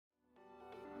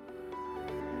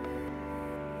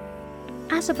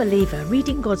As a believer,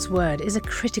 reading God's Word is a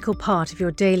critical part of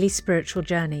your daily spiritual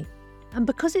journey. And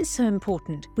because it's so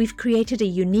important, we've created a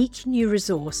unique new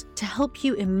resource to help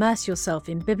you immerse yourself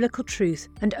in biblical truth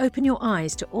and open your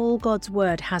eyes to all God's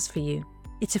Word has for you.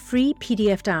 It's a free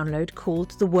PDF download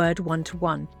called The Word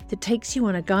 1-to-1 that takes you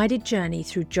on a guided journey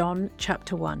through John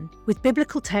chapter 1. With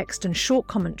biblical text and short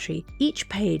commentary, each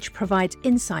page provides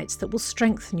insights that will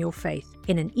strengthen your faith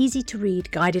in an easy-to-read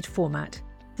guided format.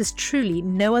 There's truly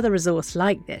no other resource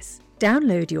like this.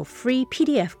 Download your free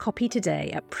PDF copy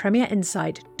today at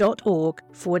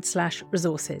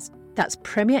premierinsight.org/resources. That's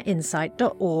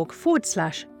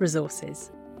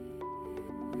premierinsight.org/resources.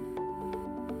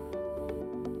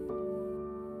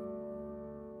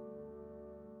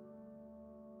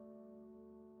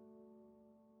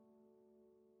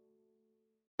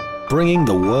 Bringing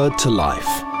the Word to life.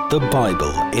 The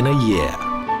Bible in a year.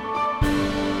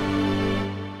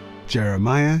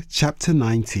 Jeremiah chapter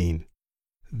 19.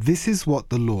 This is what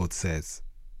the Lord says.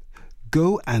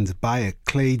 Go and buy a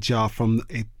clay jar from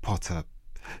a potter.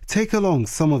 Take along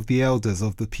some of the elders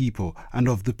of the people and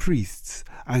of the priests,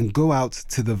 and go out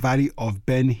to the valley of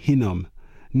Ben Hinnom,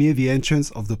 near the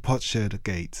entrance of the potsherd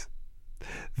gate.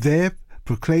 There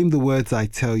proclaim the words I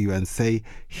tell you, and say,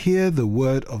 Hear the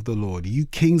word of the Lord, you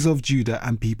kings of Judah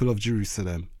and people of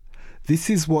Jerusalem. This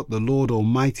is what the Lord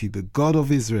Almighty, the God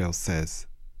of Israel, says.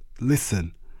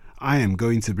 Listen, I am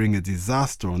going to bring a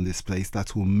disaster on this place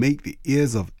that will make the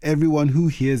ears of everyone who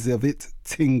hears of it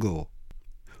tingle.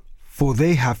 For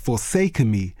they have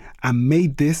forsaken me and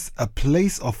made this a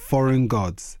place of foreign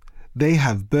gods. They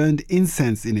have burned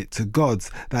incense in it to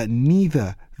gods that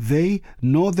neither they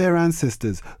nor their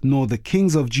ancestors nor the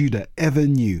kings of Judah ever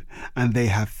knew, and they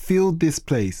have filled this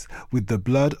place with the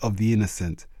blood of the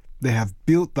innocent. They have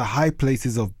built the high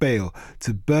places of Baal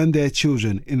to burn their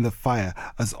children in the fire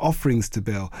as offerings to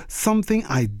Baal, something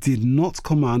I did not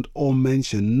command or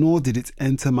mention, nor did it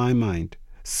enter my mind.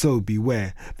 So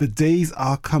beware, the days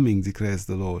are coming, declares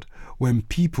the Lord, when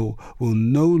people will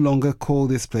no longer call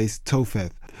this place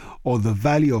Topheth, or the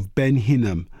valley of Ben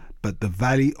Hinnom, but the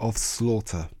valley of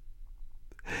slaughter.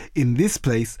 In this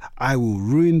place I will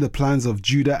ruin the plans of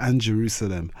Judah and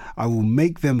Jerusalem. I will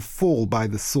make them fall by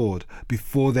the sword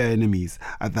before their enemies,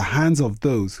 at the hands of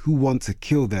those who want to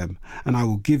kill them, and I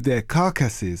will give their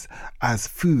carcasses as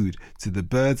food to the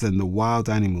birds and the wild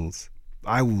animals.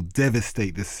 I will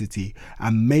devastate the city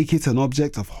and make it an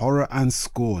object of horror and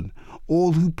scorn.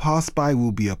 All who pass by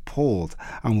will be appalled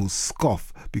and will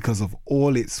scoff because of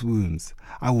all its wounds.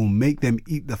 I will make them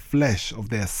eat the flesh of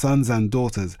their sons and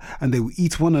daughters, and they will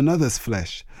eat one another's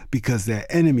flesh, because their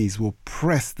enemies will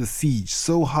press the siege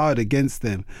so hard against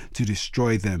them to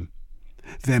destroy them.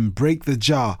 Then break the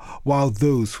jar while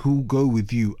those who go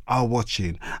with you are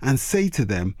watching, and say to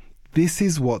them, This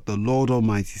is what the Lord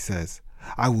Almighty says.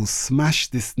 I will smash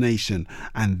this nation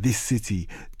and this city,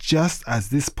 just as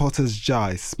this potter's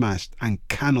jar is smashed and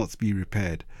cannot be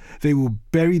repaired. They will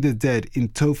bury the dead in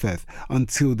Topheth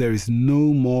until there is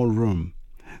no more room.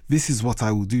 This is what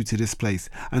I will do to this place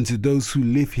and to those who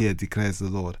live here, declares the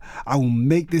Lord. I will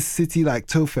make this city like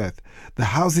Topheth. The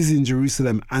houses in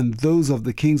Jerusalem and those of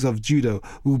the kings of Judah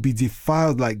will be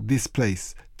defiled like this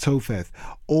place, Topheth,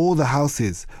 all the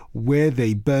houses where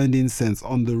they burned incense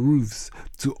on the roofs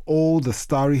to all the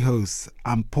starry hosts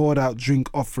and poured out drink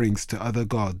offerings to other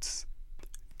gods.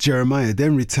 Jeremiah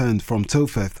then returned from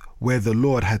Topheth, where the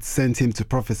Lord had sent him to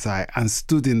prophesy, and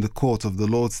stood in the court of the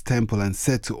Lord's temple and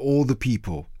said to all the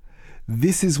people,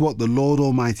 This is what the Lord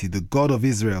Almighty, the God of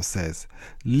Israel, says.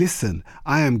 Listen,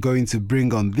 I am going to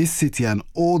bring on this city and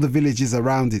all the villages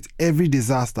around it every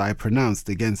disaster I pronounced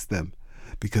against them,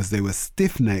 because they were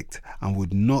stiff-necked and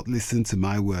would not listen to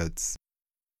my words.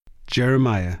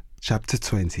 Jeremiah chapter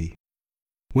 20.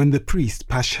 When the priest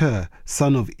Pashhur,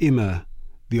 son of Immer,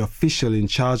 the official in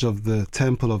charge of the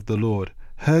temple of the Lord,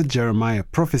 heard Jeremiah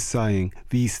prophesying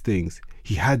these things,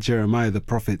 he had Jeremiah the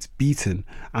prophet beaten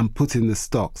and put in the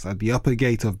stocks at the upper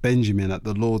gate of Benjamin at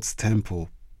the Lord's temple.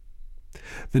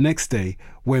 The next day,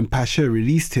 when Pashhur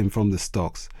released him from the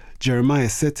stocks, Jeremiah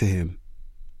said to him,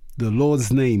 The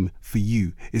Lord's name for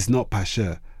you is not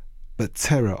Pashhur, but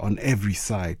terror on every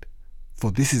side.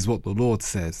 For this is what the Lord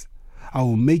says, I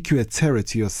will make you a terror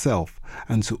to yourself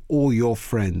and to all your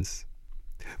friends.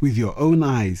 With your own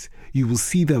eyes you will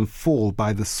see them fall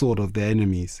by the sword of their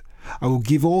enemies. I will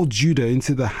give all Judah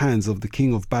into the hands of the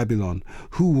king of Babylon,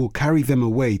 who will carry them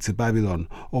away to Babylon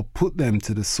or put them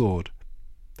to the sword.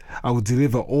 I will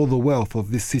deliver all the wealth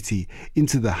of this city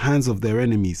into the hands of their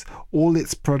enemies, all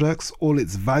its products, all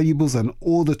its valuables, and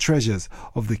all the treasures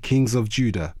of the kings of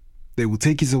Judah. They will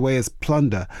take it away as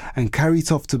plunder and carry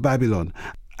it off to Babylon.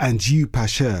 And you,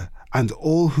 Pashhur, and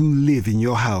all who live in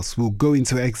your house will go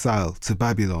into exile to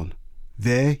Babylon.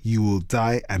 There you will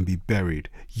die and be buried,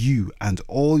 you and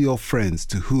all your friends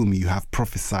to whom you have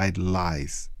prophesied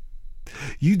lies.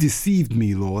 You deceived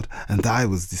me, Lord, and I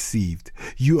was deceived.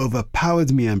 You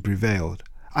overpowered me and prevailed.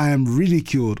 I am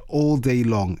ridiculed all day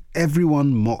long.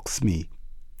 Everyone mocks me.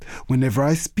 Whenever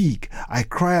I speak, I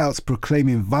cry out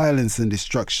proclaiming violence and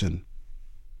destruction.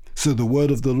 So the word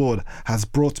of the Lord has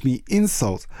brought me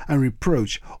insult and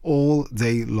reproach all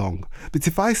day long. But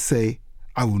if I say,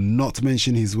 I will not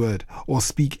mention his word or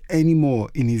speak any more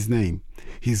in his name,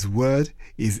 his word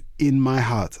is in my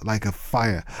heart like a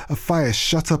fire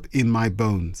shut up in my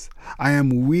bones. I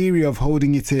am weary of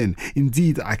holding it in.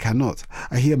 Indeed, I cannot.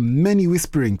 I hear many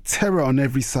whispering, terror on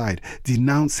every side.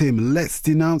 Denounce him, let's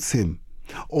denounce him.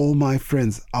 All my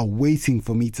friends are waiting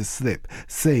for me to slip,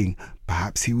 saying,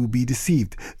 perhaps he will be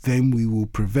deceived. Then we will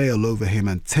prevail over him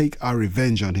and take our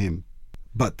revenge on him.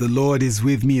 But the Lord is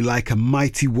with me like a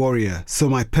mighty warrior, so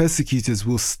my persecutors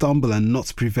will stumble and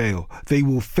not prevail. They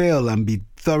will fail and be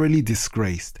thoroughly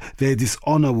disgraced. Their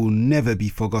dishonor will never be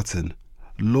forgotten.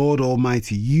 Lord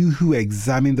Almighty, you who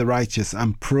examine the righteous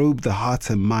and probe the heart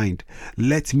and mind,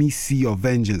 let me see your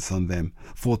vengeance on them,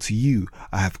 for to you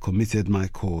I have committed my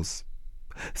cause.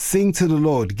 Sing to the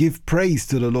Lord, give praise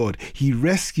to the Lord. He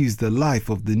rescues the life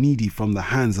of the needy from the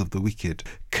hands of the wicked.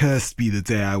 Cursed be the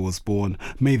day I was born.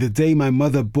 May the day my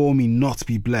mother bore me not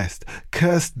be blessed.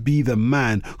 Cursed be the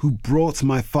man who brought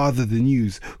my father the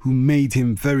news, who made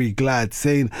him very glad,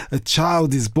 saying, a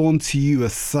child is born to you, a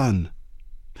son.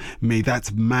 May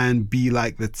that man be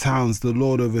like the towns the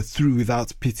Lord overthrew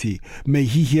without pity. May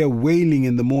he hear wailing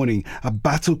in the morning, a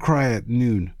battle cry at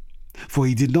noon. For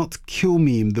he did not kill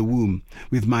me in the womb,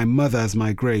 with my mother as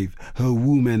my grave, her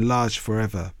womb enlarged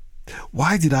forever.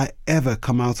 Why did I ever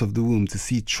come out of the womb to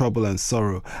see trouble and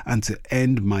sorrow, and to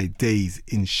end my days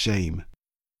in shame?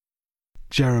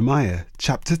 Jeremiah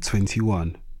chapter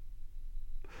 21.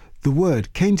 The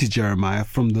word came to Jeremiah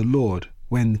from the Lord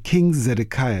when King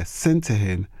Zedekiah sent to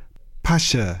him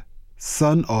Pashur,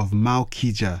 son of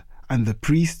Malchijah, and the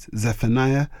priest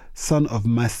Zephaniah, son of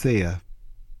Maaseiah.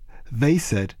 They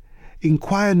said,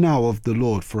 inquire now of the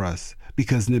Lord for us,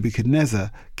 because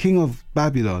Nebuchadnezzar, king of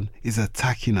Babylon, is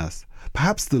attacking us.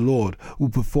 Perhaps the Lord will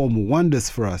perform wonders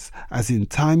for us as in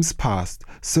times past,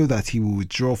 so that he will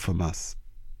withdraw from us.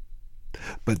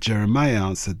 But Jeremiah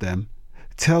answered them,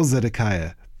 tell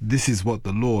Zedekiah, this is what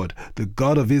the Lord, the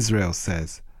God of Israel,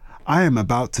 says. I am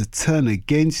about to turn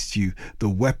against you the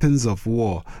weapons of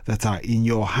war that are in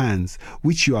your hands,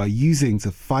 which you are using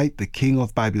to fight the king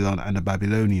of Babylon and the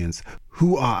Babylonians,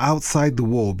 who are outside the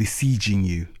wall besieging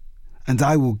you. And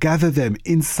I will gather them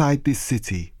inside this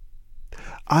city.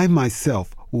 I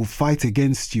myself will fight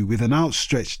against you with an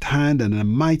outstretched hand and a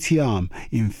mighty arm,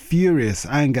 in furious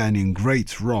anger and in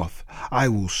great wrath. I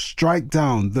will strike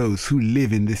down those who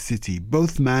live in this city,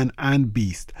 both man and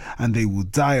beast, and they will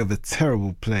die of a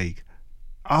terrible plague.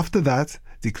 After that,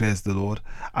 declares the Lord,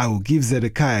 I will give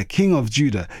Zedekiah, king of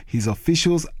Judah, his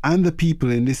officials and the people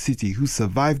in this city who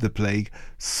survived the plague,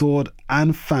 sword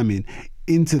and famine,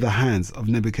 into the hands of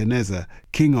Nebuchadnezzar,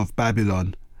 king of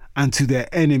Babylon, and to their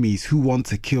enemies who want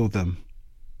to kill them.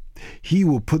 He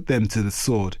will put them to the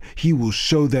sword. He will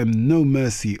show them no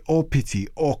mercy or pity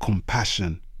or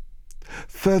compassion.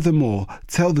 Furthermore,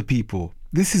 tell the people,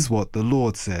 this is what the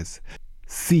Lord says.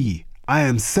 See, I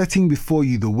am setting before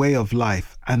you the way of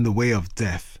life and the way of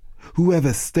death.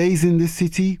 Whoever stays in this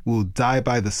city will die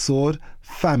by the sword,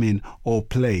 famine, or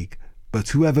plague. But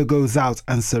whoever goes out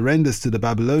and surrenders to the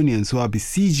Babylonians who are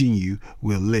besieging you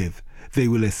will live. They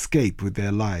will escape with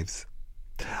their lives.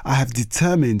 I have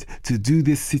determined to do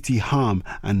this city harm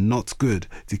and not good,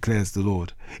 declares the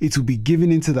Lord. It will be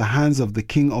given into the hands of the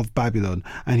king of Babylon,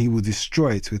 and he will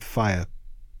destroy it with fire.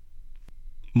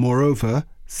 Moreover,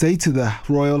 say to the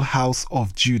royal house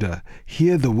of Judah,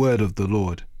 hear the word of the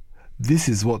Lord. This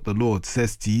is what the Lord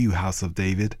says to you, house of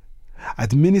David.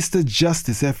 Administer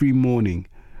justice every morning.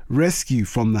 Rescue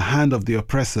from the hand of the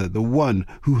oppressor the one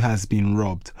who has been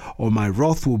robbed, or my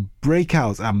wrath will break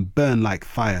out and burn like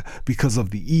fire because of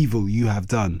the evil you have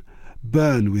done.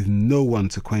 Burn with no one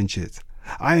to quench it.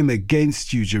 I am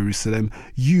against you, Jerusalem,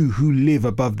 you who live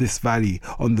above this valley,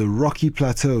 on the rocky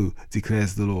plateau,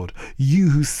 declares the Lord.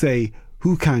 You who say,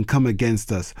 who can come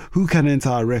against us? Who can enter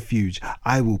our refuge?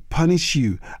 I will punish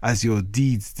you as your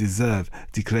deeds deserve,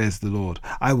 declares the Lord.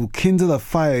 I will kindle a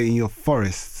fire in your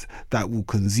forests that will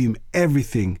consume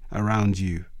everything around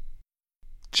you.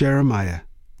 Jeremiah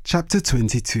chapter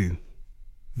 22.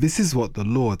 This is what the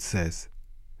Lord says.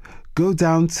 Go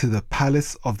down to the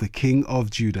palace of the king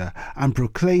of Judah and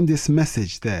proclaim this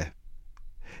message there.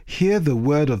 hear the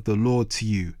word of the Lord to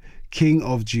you, King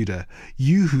of Judah,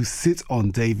 you who sit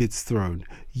on David's throne,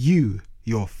 you,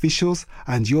 your officials,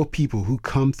 and your people who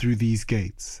come through these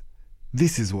gates.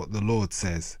 This is what the Lord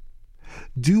says.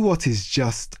 Do what is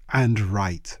just and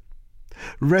right.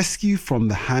 Rescue from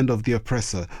the hand of the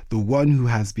oppressor the one who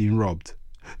has been robbed.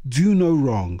 Do no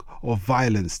wrong or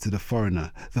violence to the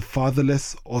foreigner, the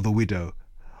fatherless, or the widow.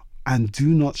 And do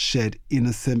not shed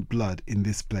innocent blood in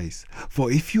this place.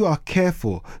 For if you are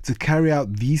careful to carry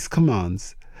out these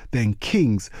commands, then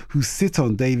kings who sit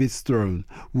on David's throne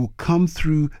will come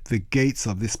through the gates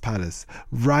of this palace,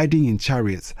 riding in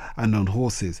chariots and on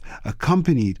horses,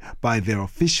 accompanied by their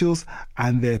officials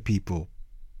and their people.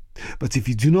 But if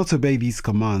you do not obey these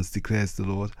commands, declares the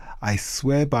Lord, I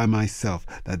swear by myself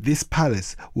that this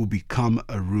palace will become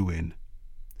a ruin.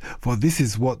 For this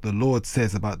is what the Lord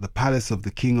says about the palace of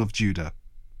the king of Judah.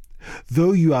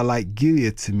 Though you are like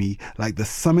Gilead to me, like the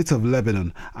summit of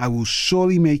Lebanon, I will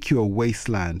surely make you a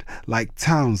wasteland, like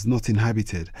towns not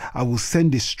inhabited. I will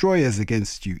send destroyers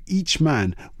against you, each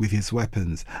man with his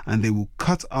weapons, and they will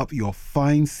cut up your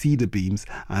fine cedar beams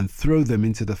and throw them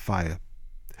into the fire.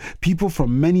 People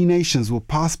from many nations will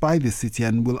pass by this city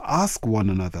and will ask one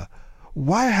another,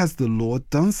 why has the Lord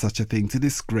done such a thing to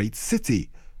this great city?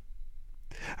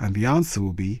 And the answer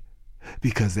will be,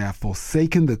 because they have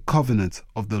forsaken the covenant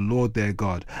of the Lord their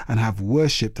God and have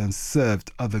worshipped and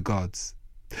served other gods.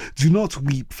 Do not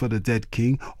weep for the dead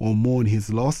king or mourn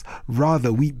his loss,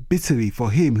 rather weep bitterly for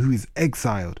him who is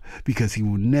exiled, because he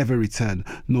will never return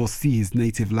nor see his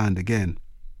native land again.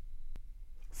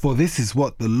 For this is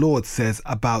what the Lord says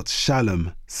about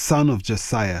Shallum, son of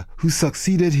Josiah, who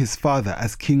succeeded his father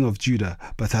as king of Judah,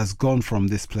 but has gone from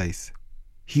this place.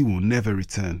 He will never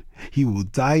return. He will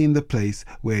die in the place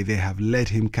where they have led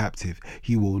him captive.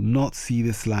 He will not see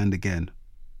this land again.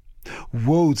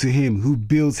 Woe to him who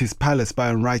builds his palace by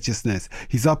unrighteousness,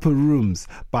 his upper rooms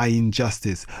by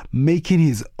injustice, making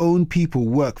his own people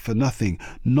work for nothing,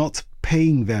 not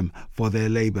paying them for their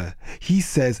labor. He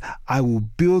says, I will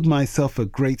build myself a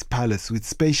great palace with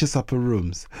spacious upper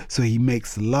rooms. So he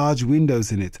makes large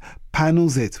windows in it,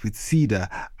 panels it with cedar,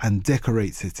 and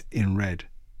decorates it in red.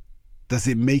 Does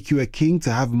it make you a king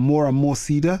to have more and more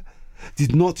cedar?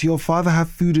 Did not your father have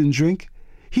food and drink?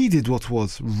 He did what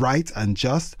was right and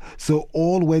just, so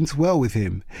all went well with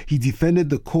him. He defended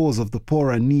the cause of the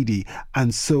poor and needy,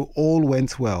 and so all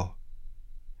went well.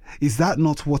 Is that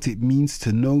not what it means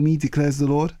to know me, declares the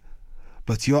Lord?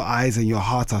 But your eyes and your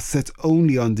heart are set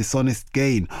only on dishonest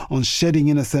gain, on shedding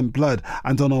innocent blood,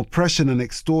 and on oppression and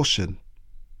extortion.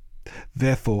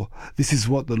 Therefore, this is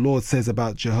what the Lord says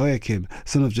about Jehoiakim,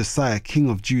 son of Josiah, king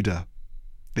of Judah.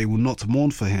 They will not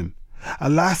mourn for him.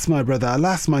 Alas, my brother,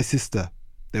 alas, my sister.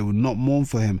 They will not mourn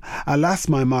for him. Alas,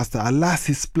 my master, alas,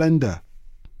 his splendor.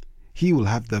 He will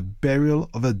have the burial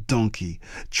of a donkey,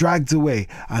 dragged away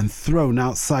and thrown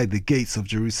outside the gates of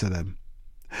Jerusalem.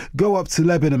 Go up to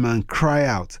Lebanon and cry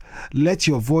out. Let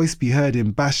your voice be heard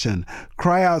in Bashan.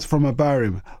 Cry out from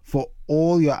Abarim, for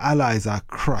all your allies are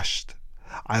crushed.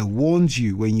 I warned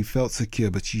you when you felt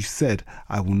secure, but you said,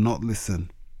 I will not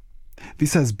listen.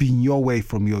 This has been your way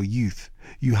from your youth.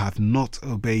 You have not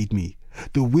obeyed me.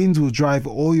 The wind will drive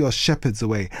all your shepherds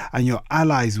away, and your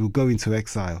allies will go into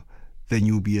exile. Then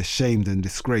you will be ashamed and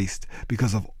disgraced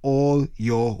because of all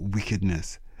your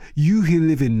wickedness. You who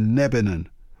live in Lebanon,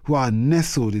 who are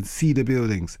nestled in cedar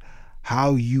buildings,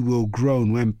 how you will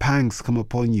groan when pangs come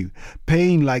upon you,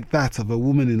 pain like that of a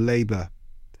woman in labor.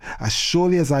 As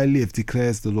surely as I live,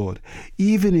 declares the Lord,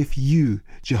 even if you,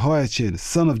 Jehoiachin,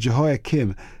 son of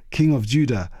Jehoiakim, king of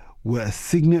Judah, were a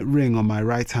signet ring on my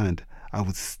right hand, I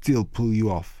would still pull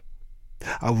you off.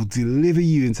 I will deliver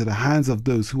you into the hands of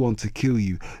those who want to kill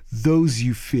you, those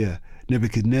you fear,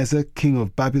 Nebuchadnezzar, king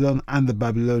of Babylon, and the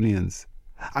Babylonians.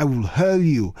 I will hurl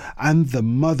you and the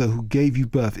mother who gave you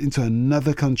birth into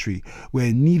another country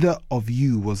where neither of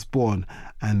you was born,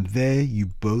 and there you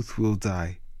both will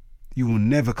die. You will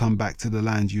never come back to the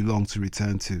land you long to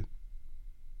return to.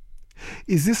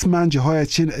 Is this man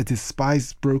Jehoiachin a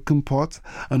despised broken pot,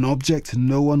 an object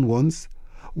no one wants?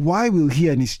 Why will he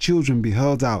and his children be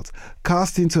hurled out,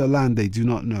 cast into a land they do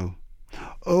not know?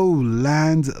 O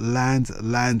land, land,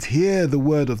 land, hear the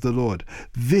word of the Lord.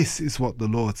 This is what the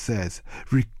Lord says.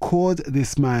 Record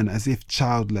this man as if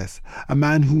childless, a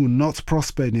man who will not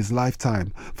prosper in his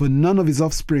lifetime, for none of his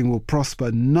offspring will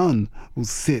prosper, none will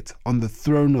sit on the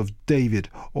throne of David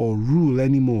or rule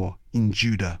any more in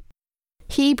Judah.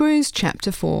 Hebrews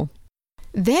chapter 4.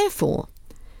 Therefore,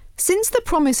 since the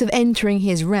promise of entering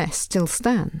his rest still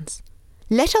stands,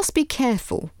 let us be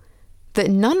careful that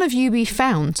none of you be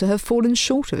found to have fallen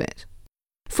short of it.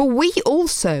 For we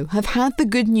also have had the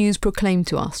good news proclaimed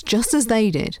to us, just as they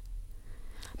did.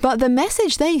 But the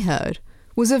message they heard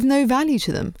was of no value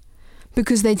to them,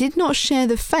 because they did not share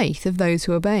the faith of those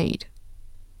who obeyed.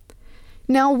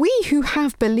 Now we who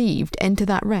have believed enter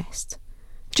that rest,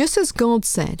 just as God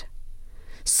said,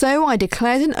 "So I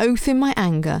declared an oath in my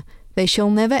anger, they shall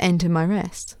never enter my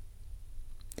rest."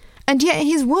 And yet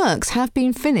his works have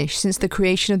been finished since the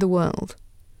creation of the world.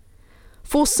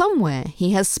 For somewhere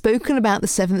he has spoken about the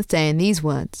seventh day in these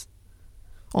words,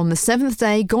 "On the seventh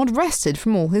day God rested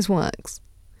from all his works."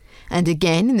 And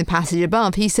again in the passage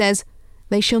above he says,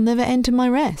 "They shall never enter my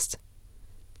rest."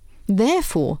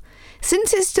 Therefore,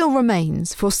 since it still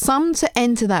remains for some to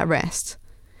enter that rest,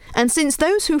 and since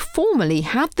those who formerly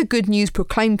had the good news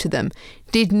proclaimed to them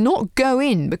did not go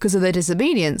in because of their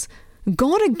disobedience,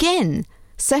 God again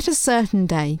set a certain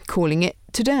day, calling it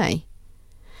today.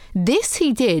 This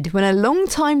he did when a long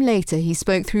time later he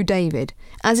spoke through David,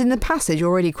 as in the passage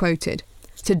already quoted,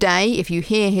 "Today, if you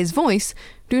hear his voice,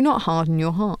 do not harden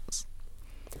your hearts."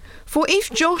 For if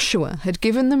Joshua had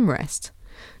given them rest,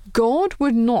 God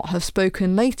would not have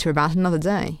spoken later about another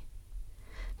day.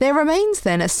 There remains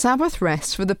then a Sabbath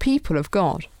rest for the people of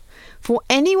God, for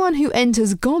anyone who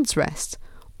enters God's rest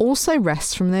also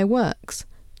rests from their works,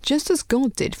 just as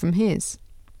God did from his.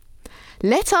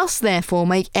 Let us therefore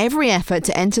make every effort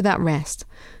to enter that rest,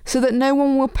 so that no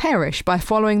one will perish by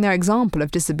following their example of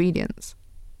disobedience.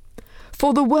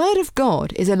 For the word of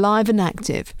God is alive and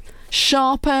active,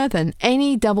 sharper than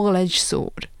any double-edged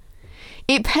sword.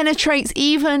 It penetrates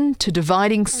even to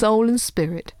dividing soul and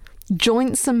spirit,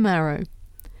 joints and marrow.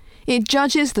 It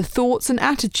judges the thoughts and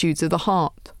attitudes of the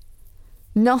heart.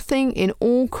 Nothing in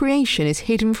all creation is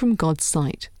hidden from God's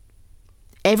sight.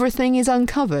 Everything is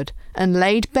uncovered and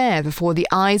laid bare before the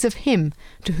eyes of him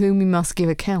to whom we must give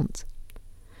account.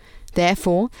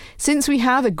 Therefore, since we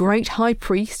have a great high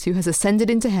priest who has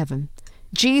ascended into heaven,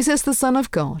 Jesus the Son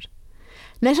of God,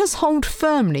 let us hold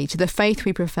firmly to the faith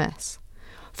we profess.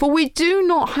 For we do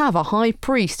not have a high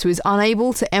priest who is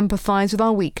unable to empathize with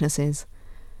our weaknesses,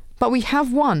 but we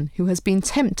have one who has been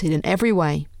tempted in every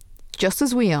way, just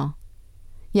as we are,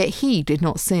 yet he did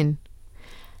not sin.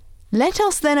 Let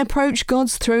us then approach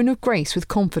God's throne of grace with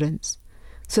confidence,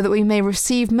 so that we may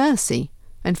receive mercy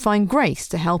and find grace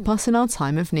to help us in our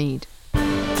time of need.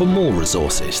 For more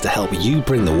resources to help you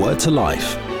bring the word to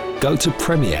life, go to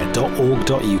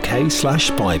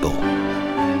premier.org.uk/Bible.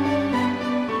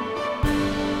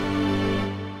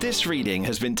 This reading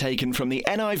has been taken from the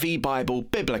NIV Bible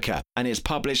Biblica and is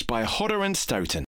published by Hodder and Stoughton.